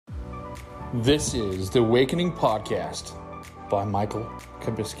This is the Awakening Podcast by Michael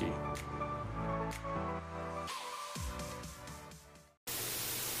Kabisky.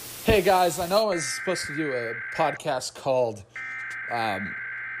 Hey guys, I know I was supposed to do a podcast called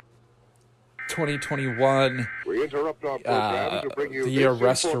 2021 We interrupt our program to bring you the year this of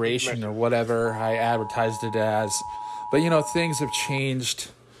restoration important or whatever I advertised it as. But things have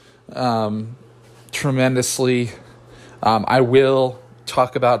changed tremendously. I will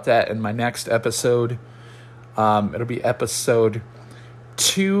talk about that in my next episode. It'll be episode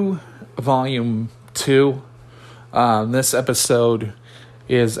 2, volume 2. This episode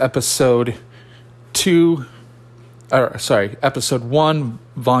is episode 1,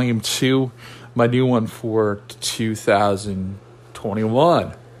 volume 2, my new one for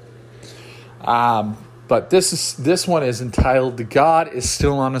 2021. But this one is entitled "God is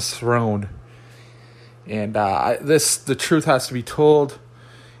Still on His Throne," and the truth has to be told,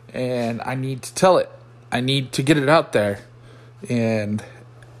 and I need to tell it. I need to get it out there, and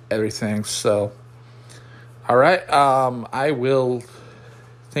everything. So, all right. I will.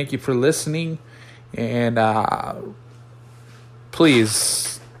 Thank you for listening, and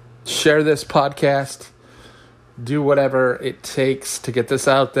please share this podcast. Do whatever it takes to get this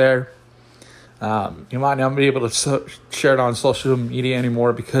out there. You might not be able to share it on social media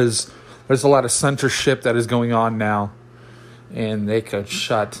anymore because there's a lot of censorship that is going on now, and they could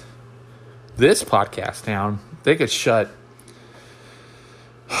shut this podcast down. They could shut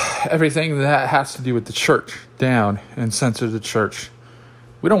everything that has to do with the church down and censor the church.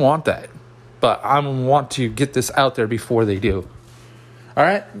 We don't want that, but I want to get this out there before they do. All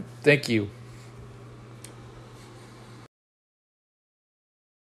right? Thank you.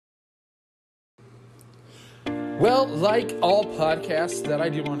 Well, like all podcasts that I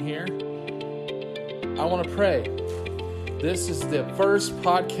do on here, I want to pray. This is the first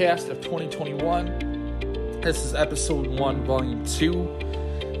podcast of 2021. This is episode 1, volume 2.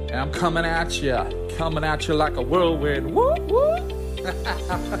 And I'm coming at you like a whirlwind. Woo, woo.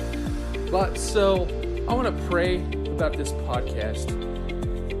 But so, I want to pray about this podcast.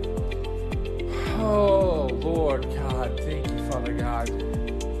 Oh, Lord God, thank you, Father God.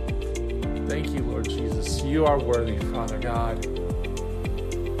 Thank you, Lord Jesus. You are worthy, Father God.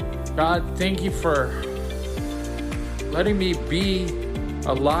 God, thank you for letting me be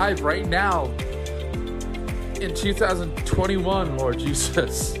alive right now in 2021, Lord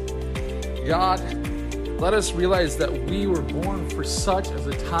Jesus. God, let us realize that we were born for such as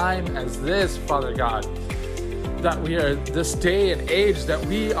a time as this, Father God. That we are this day and age that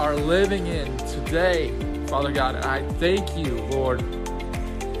we are living in today, Father God. And I thank you, Lord.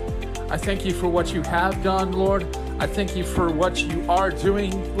 I thank you for what you have done, Lord. I thank you for what you are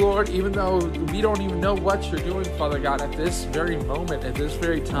doing, Lord, even though we don't even know what you're doing, Father God, at this very moment, at this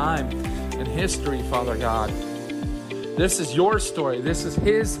very time in history, Father God. This is your story. This is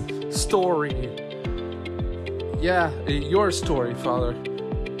his story. Yeah, your story, Father.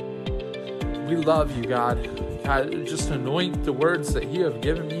 We love you, God. God, just anoint the words that you have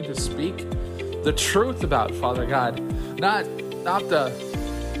given me to speak the truth about, Father God. Not the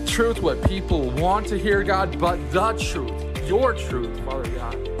truth what people want to hear, God, but the truth, your truth, Father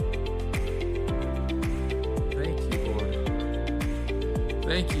God. Thank you, Lord.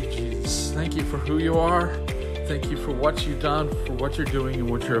 Thank you, Jesus. Thank you for who you are. Thank you for what you've done, for what you're doing, and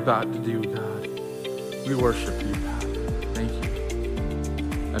what you're about to do, God. We worship you, God. Thank you.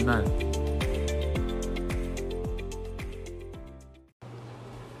 Amen.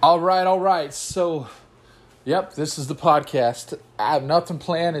 All right. So, yep, this is the podcast. I have nothing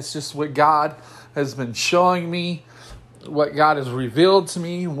planned. It's just what God has been showing me, what God has revealed to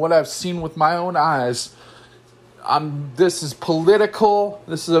me, what I've seen with my own eyes. This is political.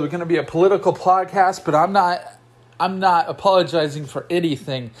 This is going to be a political podcast, but I'm not apologizing for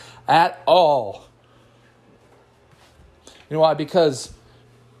anything at all. You know why? Because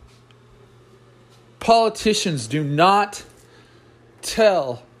politicians do not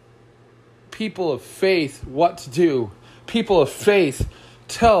tell people of faith what to do. People of faith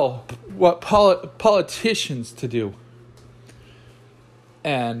tell what politicians to do.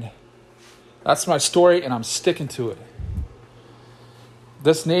 And that's my story, and I'm sticking to it.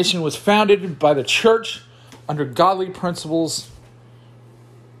 This nation was founded by the church under godly principles.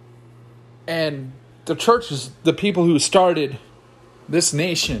 And the church is the people who started this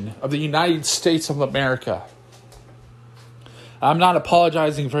nation of the United States of America. I'm not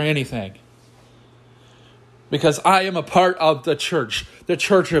apologizing for anything. Because I am a part of the church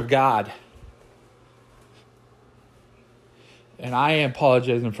of God. And I am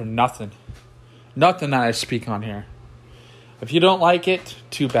apologizing for nothing. Nothing that I speak on here. If you don't like it,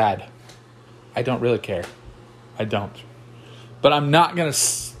 too bad. I don't really care. I don't. But I'm not going to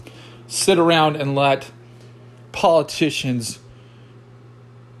sit around and let politicians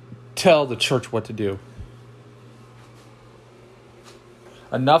tell the church what to do.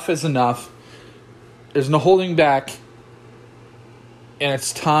 Enough is enough. There's no holding back. And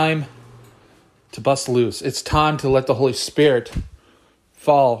it's time to bust loose. It's time to let the Holy Spirit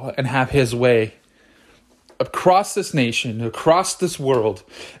fall and have his way across this nation, across this world.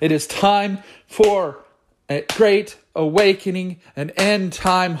 It is time for a great awakening, an end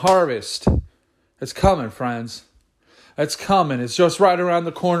time harvest. It's coming, friends. It's coming. It's just right around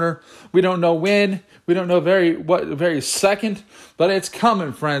the corner. We don't know when. We don't know very second, but it's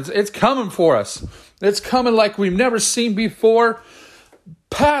coming, friends. It's coming for us. It's coming like we've never seen before.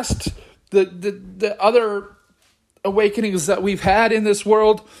 Past the other awakenings that we've had in this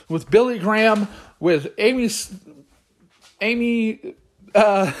world with Billy Graham, with Amy Simpleton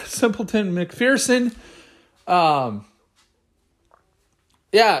McPherson.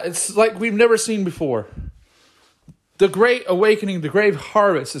 It's like we've never seen before. The great awakening, the great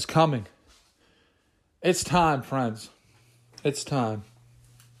harvest is coming. It's time, friends. It's time.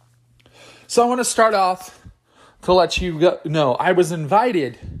 So I want to start off to let you know, I was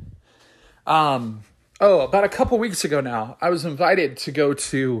invited, about a couple weeks ago now, I was invited to go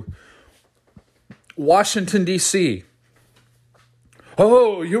to Washington, D.C.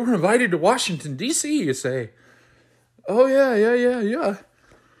 Oh, you were invited to Washington, D.C., you say. Oh, yeah.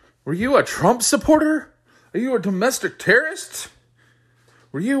 Were you a Trump supporter? Are you a domestic terrorist?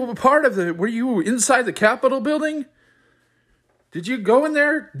 Were you inside the Capitol building? Did you go in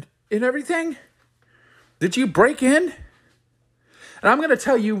there and everything? Did you break in? And I'm going to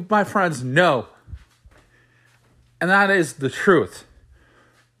tell you, my friends, no. And that is the truth.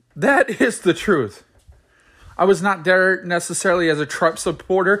 That is the truth. I was not there necessarily as a Trump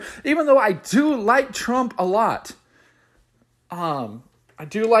supporter, even though I do like Trump a lot. I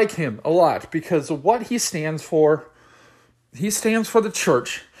do like him a lot because of what he stands for. He stands for the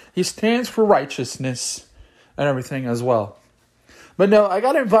church. He stands for righteousness and everything as well. But no, I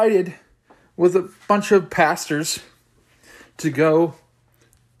got invited with a bunch of pastors to go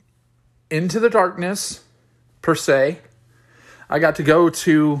into the darkness, per se. I got to go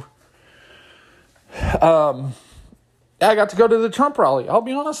to the Trump rally. I'll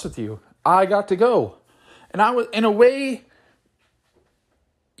be honest with you. I got to go. And I was, in a way,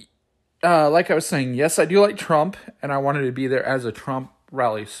 like I was saying, yes, I do like Trump, and I wanted to be there as a Trump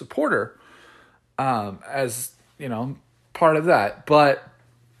rally supporter, as, part of that. But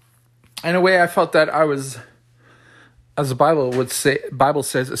in a way, I felt that I was, as the Bible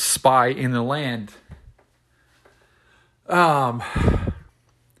says, a spy in the land.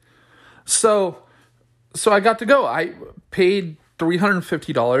 So I got to go. I paid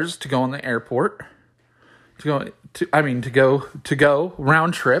 $350 to go on the airport, to go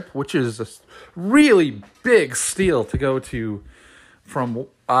round trip, which is a really big steal to go from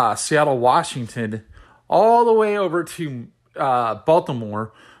Seattle, Washington, all the way over to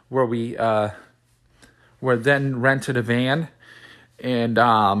Baltimore, where we then rented a van and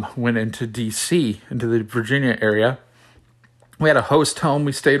went into D.C., into the Virginia area. We had a host home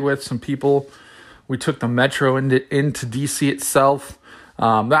we stayed with, some people. We took the metro into D.C. itself.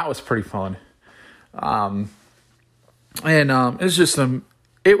 That was pretty fun. It's just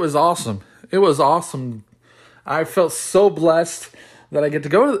it was awesome. It was awesome. I felt so blessed that I got to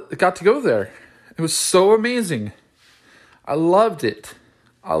go there. It was so amazing. I loved it.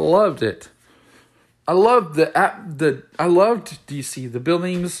 I loved DC, the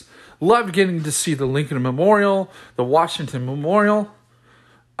buildings. Loved getting to see the Lincoln Memorial, the Washington Memorial,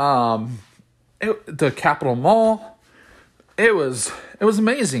 the Capitol Mall. It was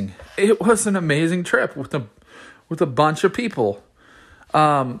amazing. It was an amazing trip with a bunch of people.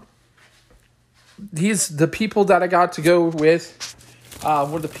 The people that I got to go with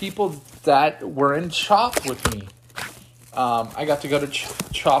were the people that were in CHOP with me. I got to go to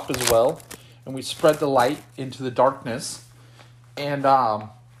CHOP as well, and we spread the light into the darkness. And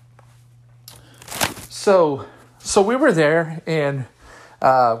so we were there, and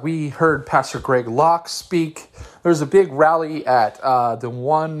we heard Pastor Greg Locke speak. There was a big rally at the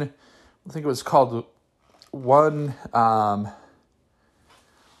one, I think it was called one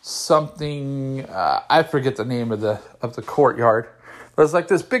something. I forget the name of the courtyard. But it's like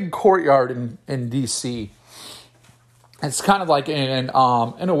this big courtyard in DC. It's kind of like in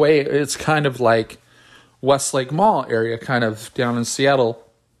a way, it's kind of like Westlake Mall area, kind of down in Seattle,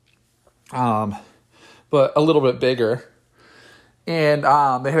 but a little bit bigger. And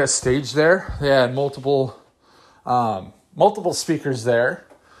they had a stage there. They had multiple speakers there.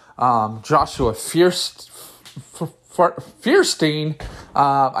 Joshua Fierstein.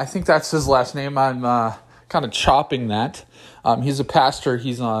 I think that's his last name. I'm kind of chopping that. He's a pastor.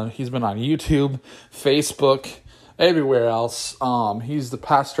 He's been on YouTube, Facebook, everywhere else. He's the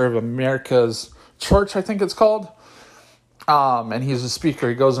pastor of America's Church, I think it's called. And he's a speaker.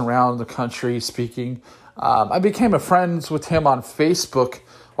 He goes around the country speaking. I became friends with him on Facebook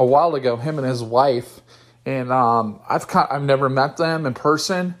a while ago, him and his wife. And I've never met them in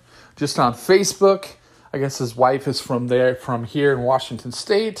person, just on Facebook. I guess his wife is from here in Washington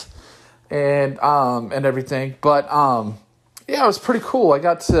State, and everything. But yeah, it was pretty cool. I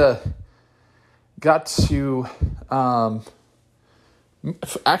got to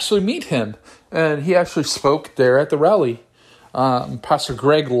actually meet him, and he actually spoke there at the rally. Pastor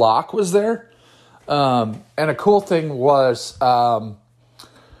Greg Locke was there, and a cool thing was one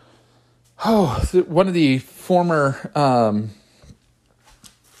of the former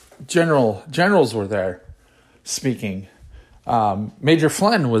generals were there speaking. Major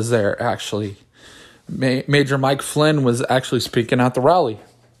Flynn was there, actually. Major Mike Flynn was actually speaking at the rally.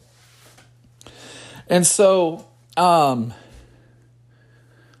 And so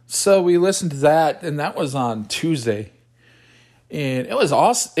we listened to that, and that was on Tuesday. And it was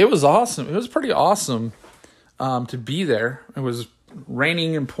awesome. It was awesome. It was pretty awesome to be there. It was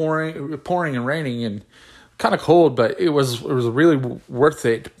raining and pouring and raining, and kind of cold, but it was really worth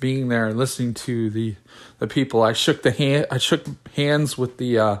it being there and listening to the people. I shook hands with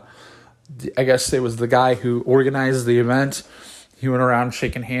the I guess it was the guy who organized the event. He went around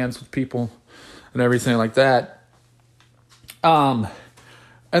shaking hands with people and everything like that. And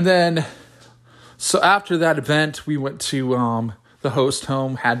then so after that event, we went to the host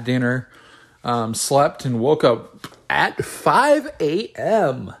home, had dinner, slept, and woke up at 5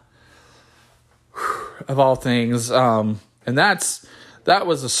 a.m. of all things. And that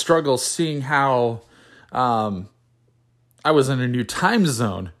was a struggle, seeing how I was in a new time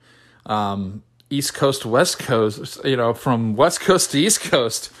zone. East Coast, West Coast, from West Coast to East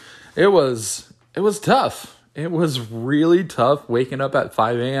Coast. It was tough. It was really tough waking up at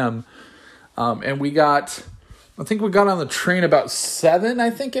 5 a.m. And I think we got on the train about 7, I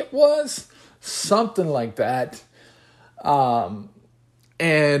think it was. Something like that.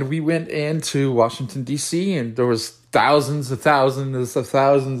 And we went into Washington, D.C., and there was thousands of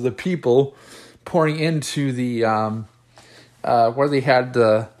people pouring into the, where they had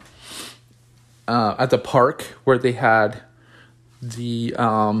at the park where they had the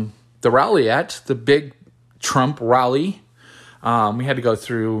rally at, the big Trump rally. We had to go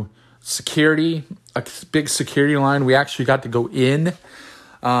through security, a big security line. We actually got to go in.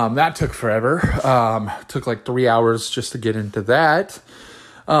 That took forever. Took like 3 hours just to get into that.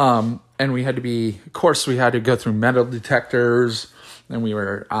 And we had to go through metal detectors, and we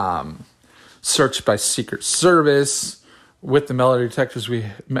were searched by Secret Service with the metal detectors.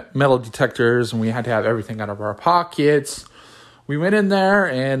 And we had to have everything out of our pockets. We went in there,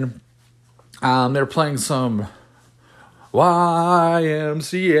 and they were playing some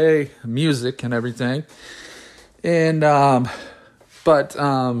YMCA music and everything. And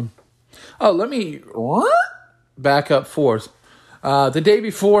let me back up forth. The day of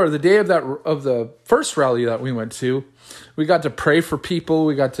the first rally that we went to, we got to pray for people.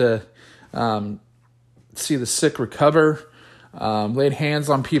 We got to see the sick recover, laid hands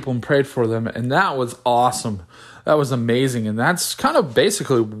on people and prayed for them. And that was awesome. That was amazing. And that's kind of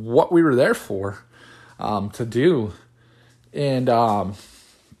basically what we were there for, to do. And it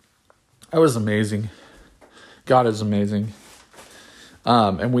was amazing. God is amazing.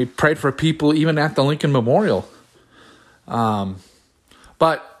 And we prayed for people even at the Lincoln Memorial.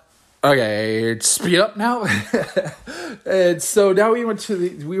 But okay, speed up now. And so now we went to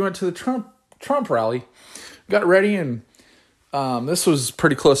the Trump rally, got ready, and this was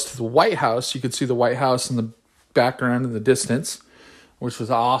pretty close to the White House. You could see the White House in the background in the distance, which was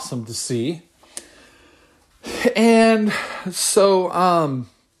awesome to see. And so,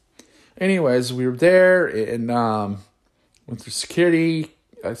 anyways, we were there and went through security.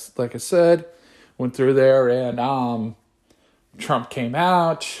 Like I said, went through there, and Trump came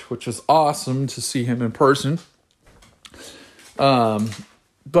out, which was awesome to see him in person.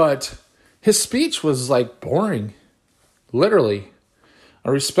 But his speech was like boring, literally. I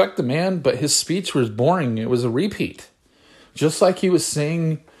respect the man, but his speech was boring. It was a repeat, just like he was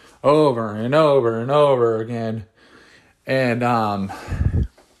saying over and over and over again. And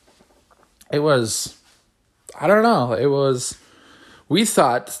it was, I don't know, we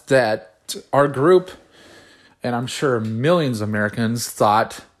thought that our group, and I'm sure millions of Americans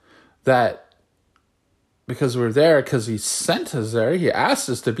thought that because we were there, because he sent us there, he asked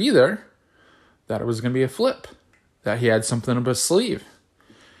us to be there, that it was going to be a flip, that he had something up his sleeve.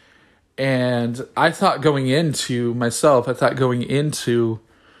 And I thought going into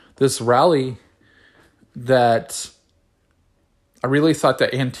this rally that I really thought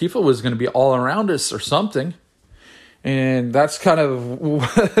that Antifa was going to be all around us or something. And that's kind of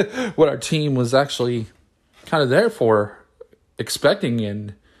what our team was actually kind of there for, expecting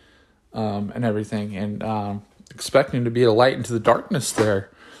and everything, and expecting to be a light into the darkness there.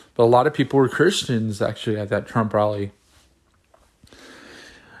 But a lot of people were Christians actually at that Trump rally.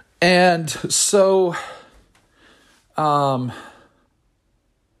 And so,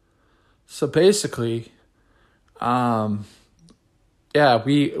 basically, our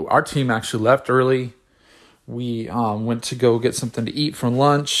team actually left early. We went to go get something to eat for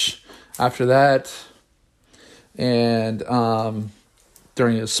lunch after that. And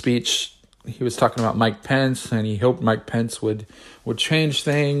during his speech, he was talking about Mike Pence, and he hoped Mike Pence would change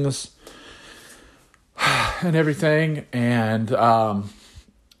things and everything. And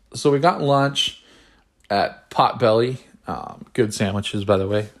so we got lunch at Potbelly. Good sandwiches, by the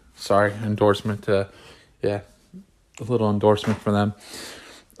way. Sorry, endorsement. A little endorsement for them.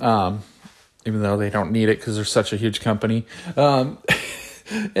 Even though they don't need it because they're such a huge company.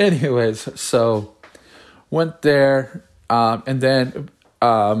 Anyways, so went there, and then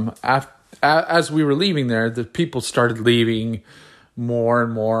as we were leaving there, the people started leaving more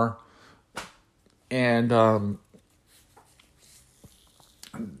and more, and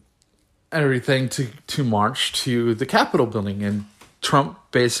everything to march to the Capitol building. And Trump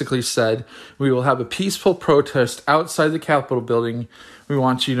basically said, "We will have a peaceful protest outside the Capitol building. We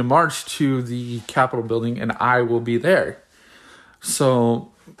want you to march to the Capitol building, and I will be there."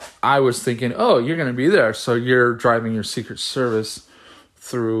 So I was thinking, oh, you're going to be there, so you're driving your Secret Service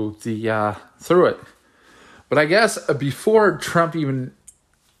through it. But I guess before Trump even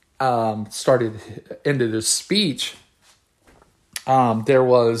ended his speech, there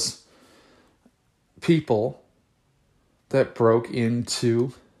was people that broke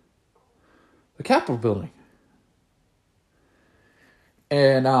into the Capitol building.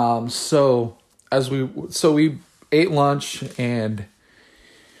 And so we ate lunch and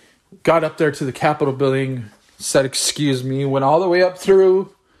got up there to the Capitol building, said excuse me, went all the way up to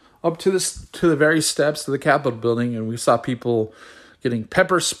the very steps of the Capitol building, and we saw people getting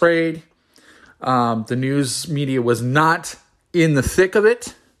pepper sprayed. The news media was not in the thick of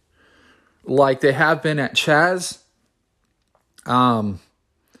it like they have been at Chaz. And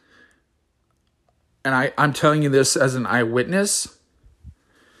I'm telling you this as an eyewitness.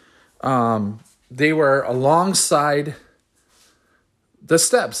 They were alongside the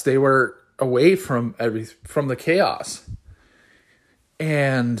steps. They were away from the chaos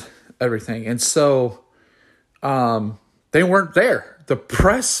and everything. And so, they weren't there. The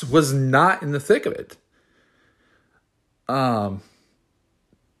press was not in the thick of it.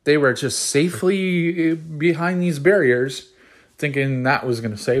 They were just safely behind these barriers, thinking that was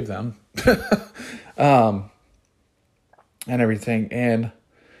going to save them. And everything. And,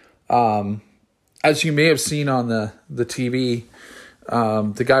 as you may have seen on the TV,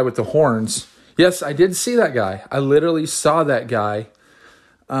 the guy with the horns. Yes, I did see that guy. I literally saw that guy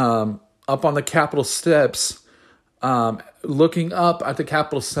up on the Capitol steps, looking up at the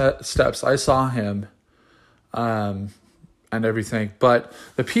Capitol steps. I saw him and everything. But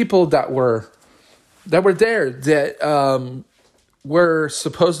the people that were there that were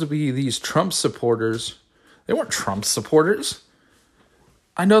supposed to be these Trump supporters, they weren't Trump supporters.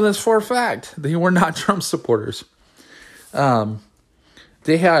 I know this for a fact. They were not Trump supporters.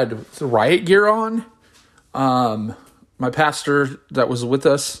 They had riot gear on. My pastor that was with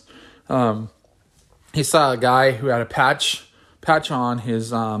us, he saw a guy who had a patch on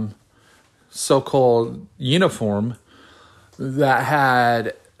his so-called uniform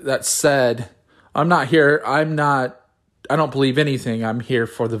that said, "I'm not here. I don't believe anything. I'm here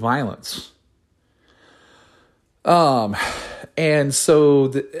for the violence." And so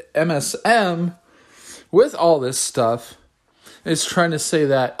the MSM, with all this stuff, is trying to say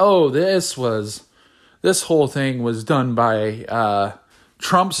that, oh, this whole thing was done by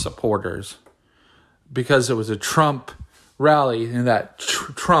Trump supporters because it was a Trump rally, and that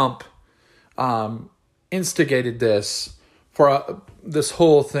Trump instigated this for this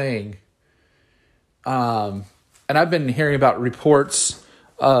whole thing. And I've been hearing about reports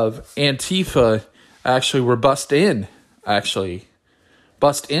of Antifa actually were bust into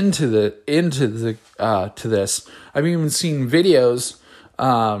this. I've even seen videos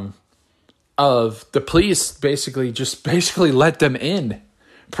of the police basically let them in,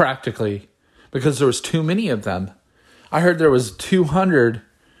 practically, because there was too many of them. I heard there was 200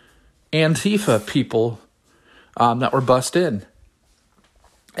 Antifa people that were bussed in.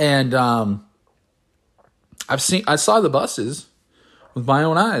 And I saw the buses with my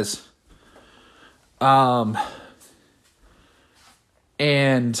own eyes.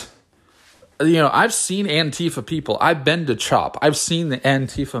 And I've seen Antifa people. I've been to CHOP. I've seen the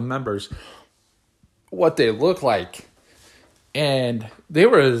Antifa members, what they look like. And they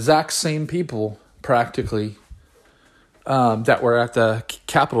were the exact same people, practically, that were at the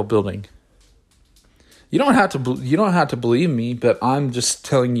Capitol building. You don't have to believe me, but I'm just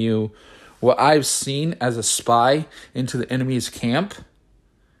telling you what I've seen as a spy into the enemy's camp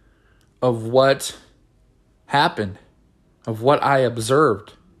of what happened, of what I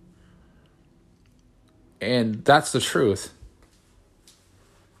observed. And that's the truth.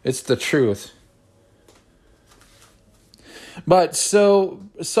 It's the truth. But so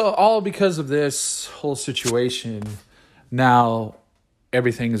all because of this whole situation, now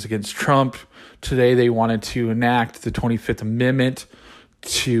everything is against Trump. Today they wanted to enact the 25th Amendment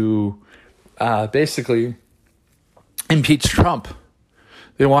to basically impeach Trump.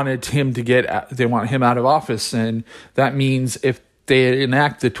 They want him out of office, and that means if they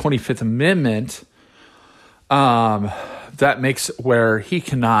enact the 25th Amendment, that makes it where he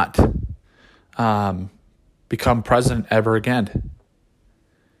cannot become president ever again.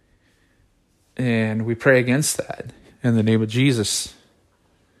 And we pray against that in the name of Jesus.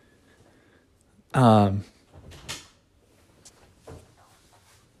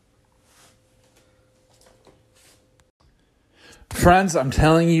 Friends, I'm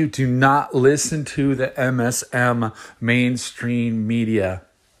telling you, do not listen to the MSM mainstream media.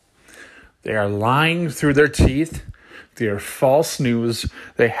 They are lying through their teeth. They are false news.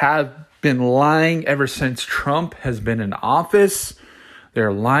 They have been lying ever since Trump has been in office.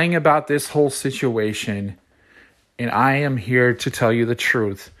 They're lying about this whole situation. And I am here to tell you the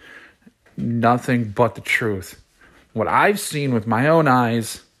truth. Nothing but the truth. What I've seen with my own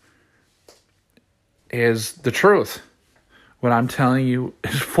eyes is the truth. What I'm telling you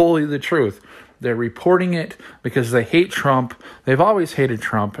is fully the truth. They're reporting it because they hate Trump. They've always hated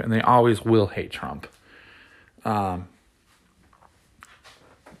Trump, and they always will hate Trump. But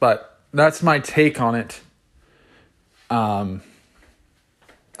that's my take on it, and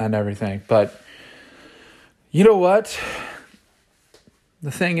everything. But you know what?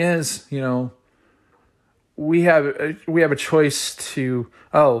 The thing is, we have a choice to.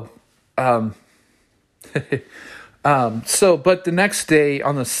 But the next day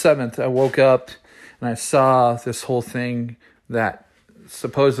on the 7th, I woke up and I saw this whole thing that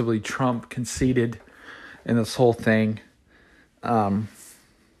supposedly Trump conceded in this whole thing.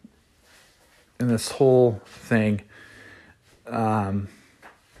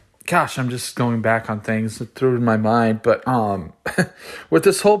 Gosh, I'm just going back on things through my mind. But with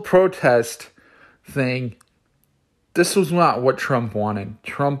this whole protest thing, this was not what Trump wanted.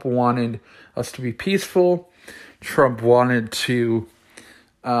 Trump wanted us to be peaceful. Trump wanted to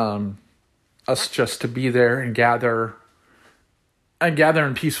us just to be there and gather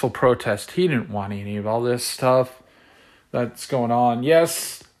in peaceful protest. He didn't want any of all this stuff that's going on.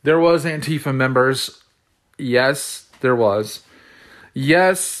 Yes, there was Antifa members. Yes, there was.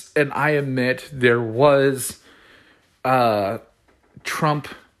 Yes, and I admit there was Trump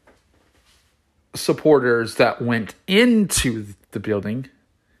supporters that went into the building.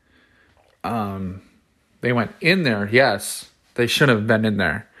 They went in there, yes. They shouldn't have been in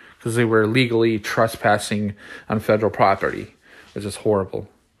there because they were illegally trespassing on federal property, which is horrible.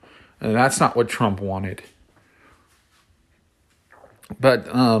 And that's not what Trump wanted. But,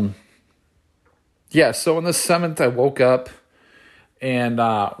 so on the 7th, I woke up and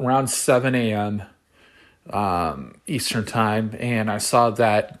around 7 a.m. Eastern time, and I saw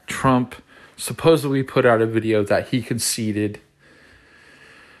that Trump supposedly put out a video that he conceded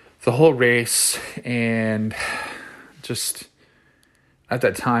the whole race, and just at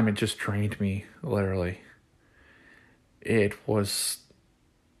that time it just drained me, literally. It was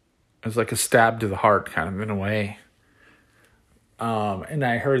like a stab to the heart, kind of, in a way. And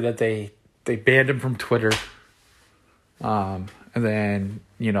I heard that they banned him from Twitter, and then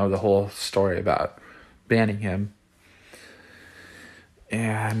the whole story about banning him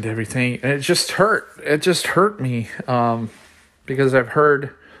and everything, and it just hurt me, because I've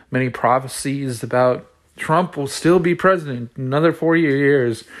heard many prophecies about Trump will still be president another 4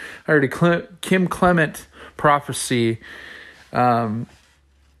 years. I heard a Kim Clement prophecy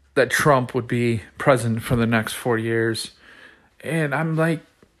that Trump would be president for the next 4 years. And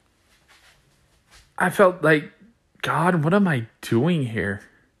I felt like, God, what am I doing here?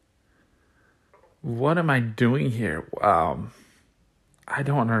 what am I doing here? I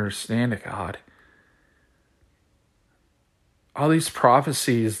don't understand it, God. All these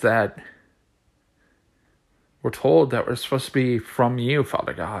prophecies that we're told that we're supposed to be from you,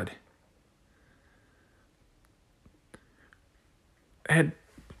 Father God. And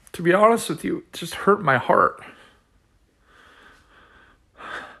to be honest with you, it just hurt my heart.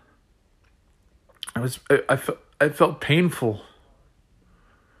 I felt painful.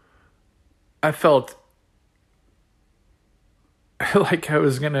 I felt like I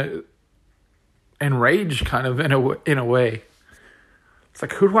was gonna enrage, kind of in a way. It's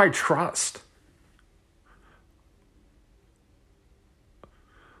like, who do I trust?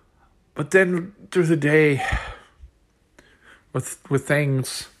 But then through the day, with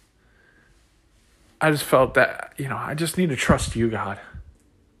things, I just felt that, I just need to trust you, God.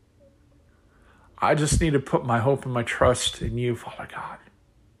 I just need to put my hope and my trust in you, Father God.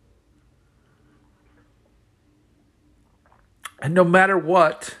 And no matter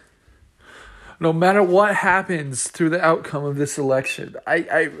what happens through the outcome of this election,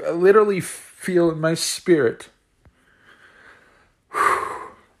 I literally feel in my spirit,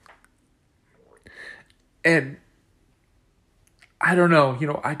 and I don't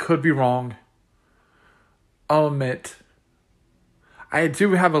know, I could be wrong. I'll admit, I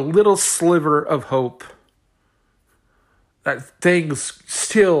do have a little sliver of hope that things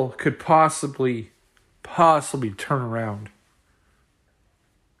still could possibly turn around.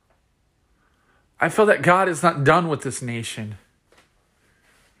 I feel that God is not done with this nation.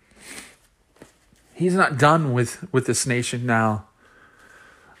 He's not done with this nation now.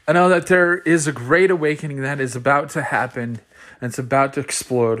 I know that there is a great awakening that is about to happen, and it's about to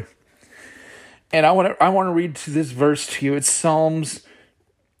explode. And I want to read this verse to you. It's Psalms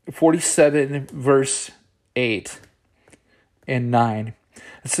 47, verse 8 and 9.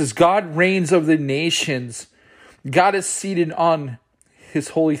 It says, God reigns over the nations. God is seated on his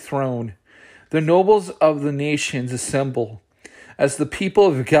holy throne. The nobles of the nations assemble as the people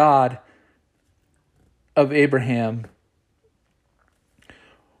of God of Abraham.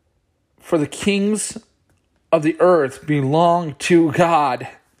 For the kings of the earth belong to God.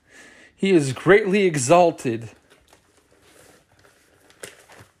 He is greatly exalted.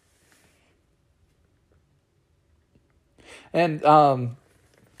 And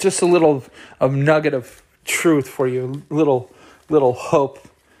just a little nugget of truth for you, little hope,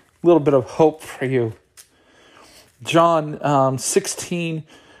 little bit of hope for you. John 16,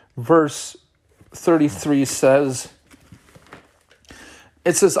 verse 33 says,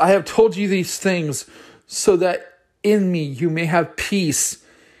 it says, I have told you these things so that in me you may have peace.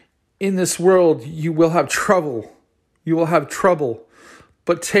 In this world you will have trouble. You will have trouble.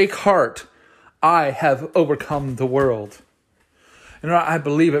 But take heart, I have overcome the world. And I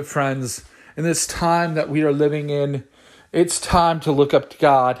believe it, friends. In this time that we are living in, it's time to look up to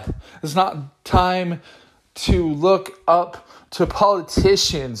God. It's not time to look up to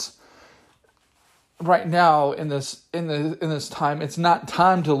politicians. Right now, in this time, it's not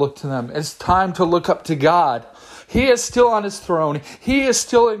time to look to them. It's time to look up to God. He is still on his throne. He is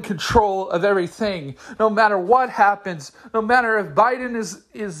still in control of everything. No matter what happens, no matter if Biden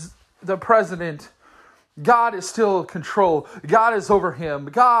is the president, God is still in control. God is over him.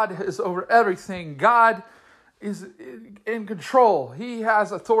 God is over everything. God is in control. He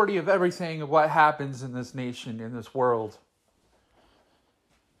has authority of everything of what happens in this nation, in this world.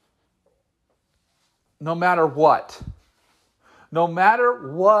 No matter what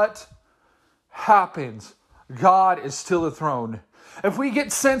happens, God is still enthroned. If I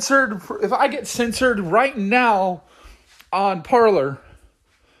get censored right now on Parler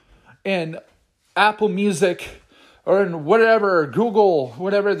and Apple Music or in whatever, Google,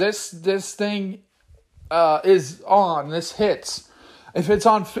 whatever this thing is on, this hits. If it's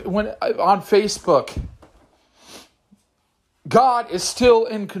on Facebook, God is still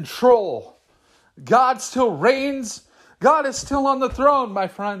in control. God still reigns. God is still on the throne, my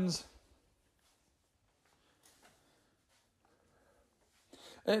friends.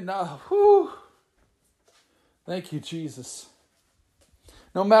 And thank you, Jesus.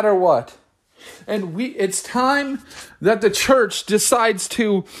 No matter what. And it's time that the church decides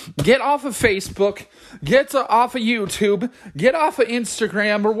to get off of Facebook, get off of YouTube, get off of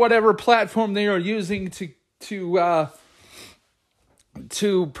Instagram or whatever platform they are using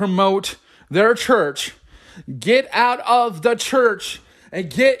to promote their church. Get out of the church and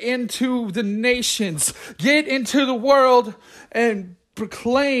get into the nations, get into the world and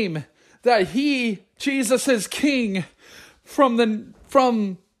proclaim that Jesus is King from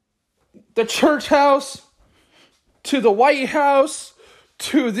the church house to the White House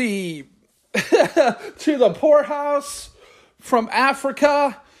to the to the poorhouse, from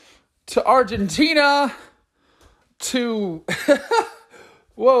Africa to Argentina to,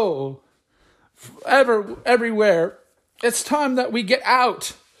 everywhere. It's time that we get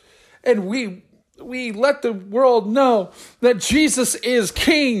out and we let the world know that Jesus is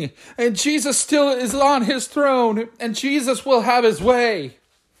King and Jesus still is on his throne and Jesus will have his way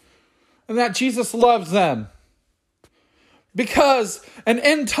and that Jesus loves them. Because an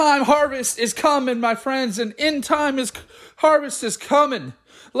end time harvest is coming, my friends. An end time harvest is coming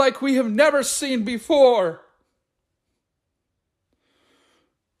like we have never seen before.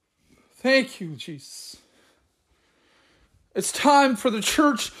 Thank you, Jesus. It's time for the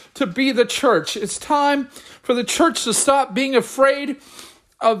church to be the church. It's time for the church to stop being afraid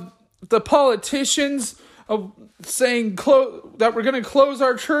of the politicians, of saying that we're going to close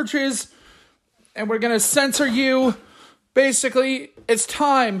our churches and we're going to censor you. Basically, it's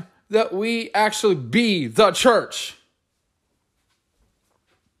time that we actually be the church.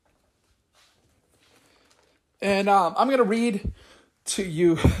 And I'm going to read to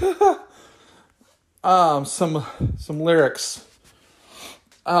you some lyrics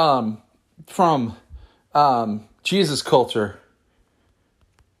from Jesus Culture.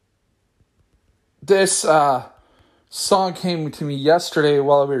 This song came to me yesterday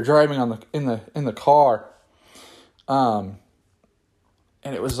while we were driving in the car. And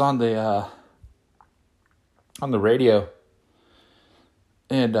it was on the radio.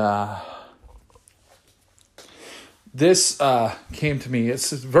 And this came to me.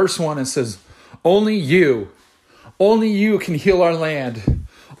 It's verse 1. It says, only you can heal our land.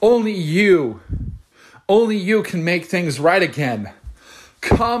 Only you can make things right again.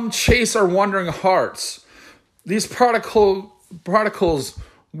 Come chase our wandering hearts. These prodigals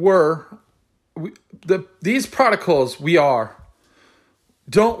these prodigals we are.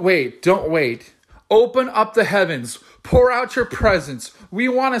 Don't wait. Open up the heavens. Pour out your presence. We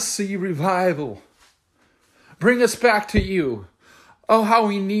want to see revival. Bring us back to you. Oh, how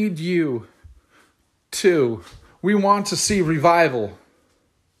we need you too. We want to see revival.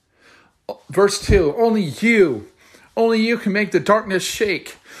 Verse 2. Only you can make the darkness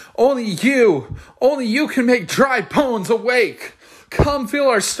shake. Only you can make dry bones awake. Come fill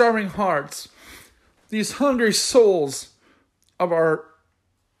our starving hearts. These hungry souls of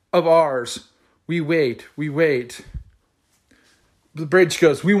ours, we wait. The bridge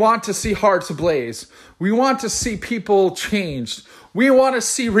goes, we want to see hearts ablaze. We want to see people changed. We want to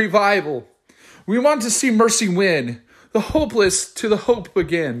see revival. We want to see mercy win. The hopeless to the hope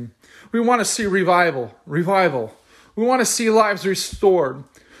begin. We want to see revival. We want to see lives restored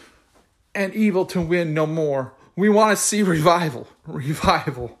and evil to win no more. We want to see revival.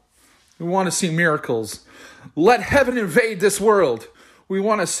 We want to see miracles. Let heaven invade this world. We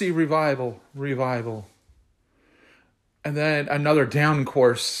want to see revival. And then another down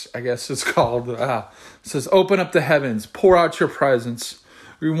course, I guess it's called. It says, open up the heavens. Pour out your presence.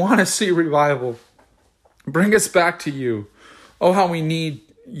 We want to see revival. Bring us back to you. Oh, how we need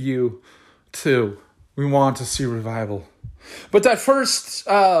you too. We want to see revival. But that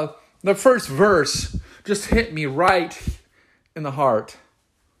the first verse just hit me right in the heart.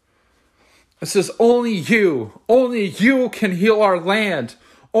 It says, only you can heal our land.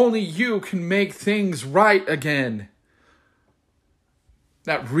 Only you can make things right again.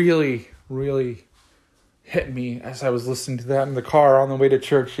 That really, really hit me as I was listening to that in the car on the way to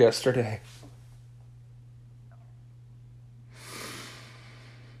church yesterday.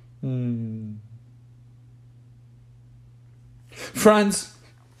 Friends,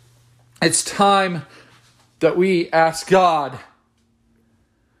 it's time that we ask God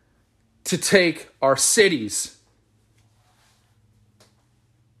to take our cities.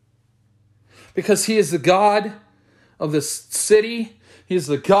 Because He is the God of this city. He is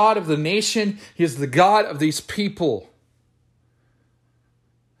the God of the nation. He is the God of these people.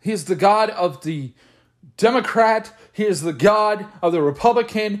 He is the God of the Democrat. He is the God of the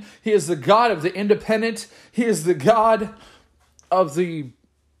Republican. He is the God of the independent. He is the God of the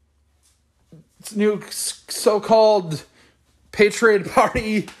new so-called Patriot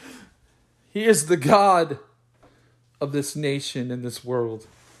Party. He is the God of this nation and this world.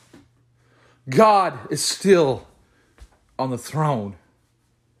 God is still on the throne.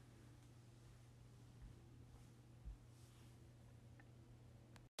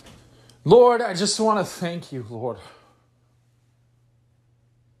 Lord, I just want to thank you, Lord.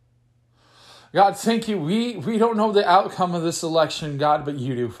 God, thank you. We don't know the outcome of this election, God, but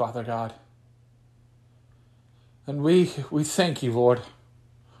you do, Father God. And we thank you, Lord.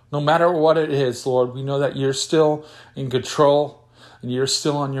 No matter what it is, Lord, we know that you're still in control and you're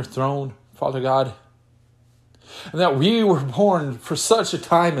still on your throne, Father God. And that we were born for such a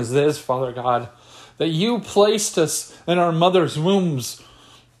time as this, Father God. That you placed us in our mother's wombs.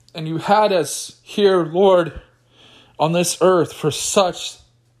 And you had us here, Lord, on this earth for such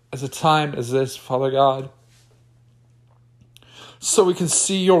as a time as this, Father God. So we can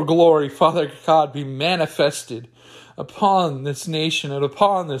see your glory, Father God, be manifested upon this nation and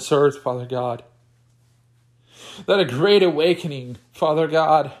upon this earth, Father God. That a great awakening, Father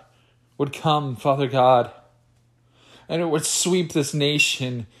God, would come, Father God. And it would sweep this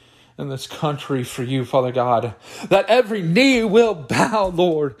nation and this country for you, Father God. That every knee will bow,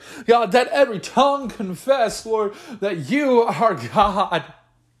 Lord. God, that every tongue confess, Lord, that you are God.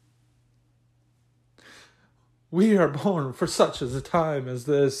 We are born for such as a time as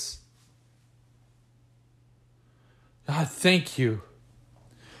this. God, thank you.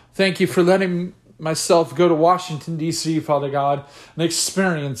 Thank you for letting myself go to Washington, D.C., Father God, and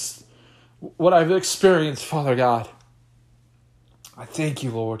experience what I've experienced, Father God. I thank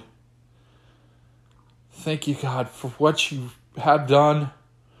you, Lord. Thank you, God, for what you have done.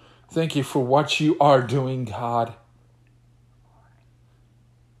 Thank you for what you are doing, God.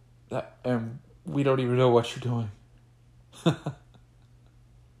 And we don't even know what you're doing.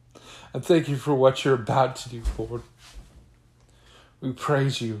 And thank you for what you're about to do, Lord. We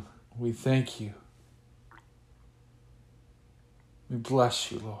praise you. We thank you. We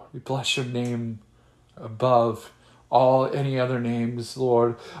bless you, Lord. We bless your name above any other names,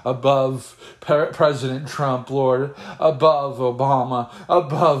 Lord. Above President Trump, Lord. Above Obama.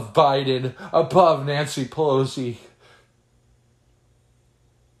 Above Biden. Above Nancy Pelosi.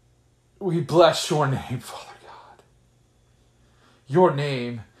 We bless your name, Father God. Your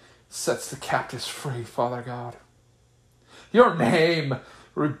name sets the captives free, Father God. Your name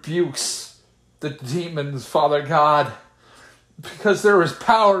rebukes the demons, Father God. Because there is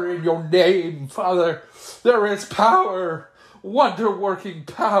power in your name, Father. There is power, wonder-working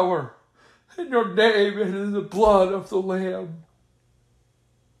power in your name and in the blood of the Lamb.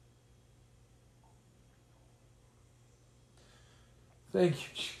 Thank you,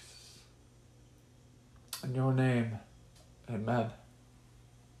 Jesus. In your name, amen.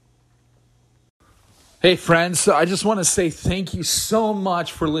 Hey friends, I just want to say thank you so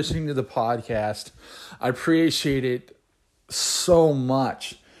much for listening to the podcast. I appreciate it so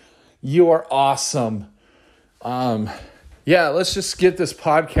much. You are awesome. Let's just get this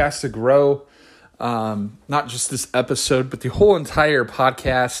podcast to grow. Not just this episode, but the whole entire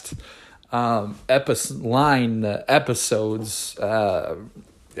podcast episodes,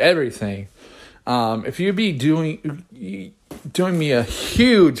 everything. If you'd be doing me a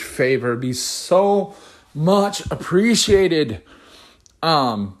huge favor, it'd be so much appreciated.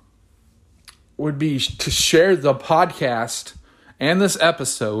 Would be to share the podcast and this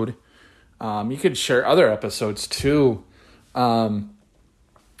episode. You could share other episodes too, on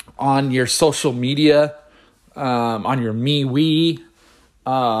your social media, on your MeWe,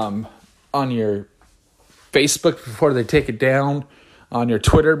 on your Facebook before they take it down, on your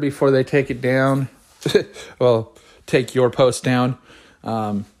Twitter before they take it down. Well, take your post down.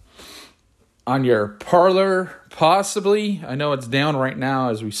 On your Parler, possibly. I know it's down right now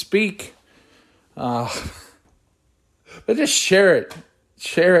as we speak. But just share it.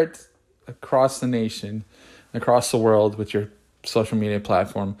 Share it across the nation, across the world with your social media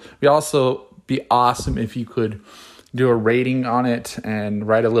platform. It'd also be awesome if you could do a rating on it and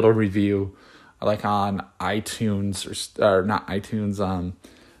write a little review, like on iTunes or not iTunes,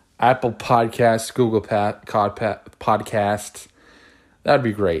 Apple Podcasts, Google Podcasts. That'd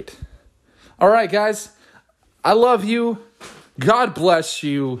be great. All right, guys. I love you. God bless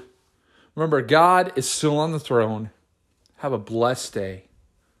you. Remember, God is still on the throne. Have a blessed day.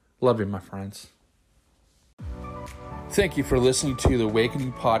 Love you, my friends. Thank you for listening to the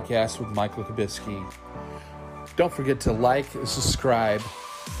Awakening Podcast with Michael Kubisky. Don't forget to like, subscribe,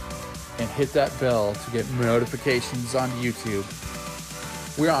 and hit that bell to get notifications on YouTube.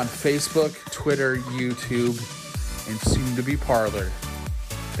 We're on Facebook, Twitter, YouTube, and soon to be Parler.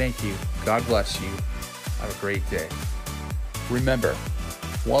 Thank you. God bless you. Have a great day. Remember,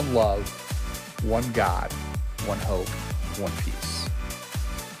 one love, one God, one hope, one peace.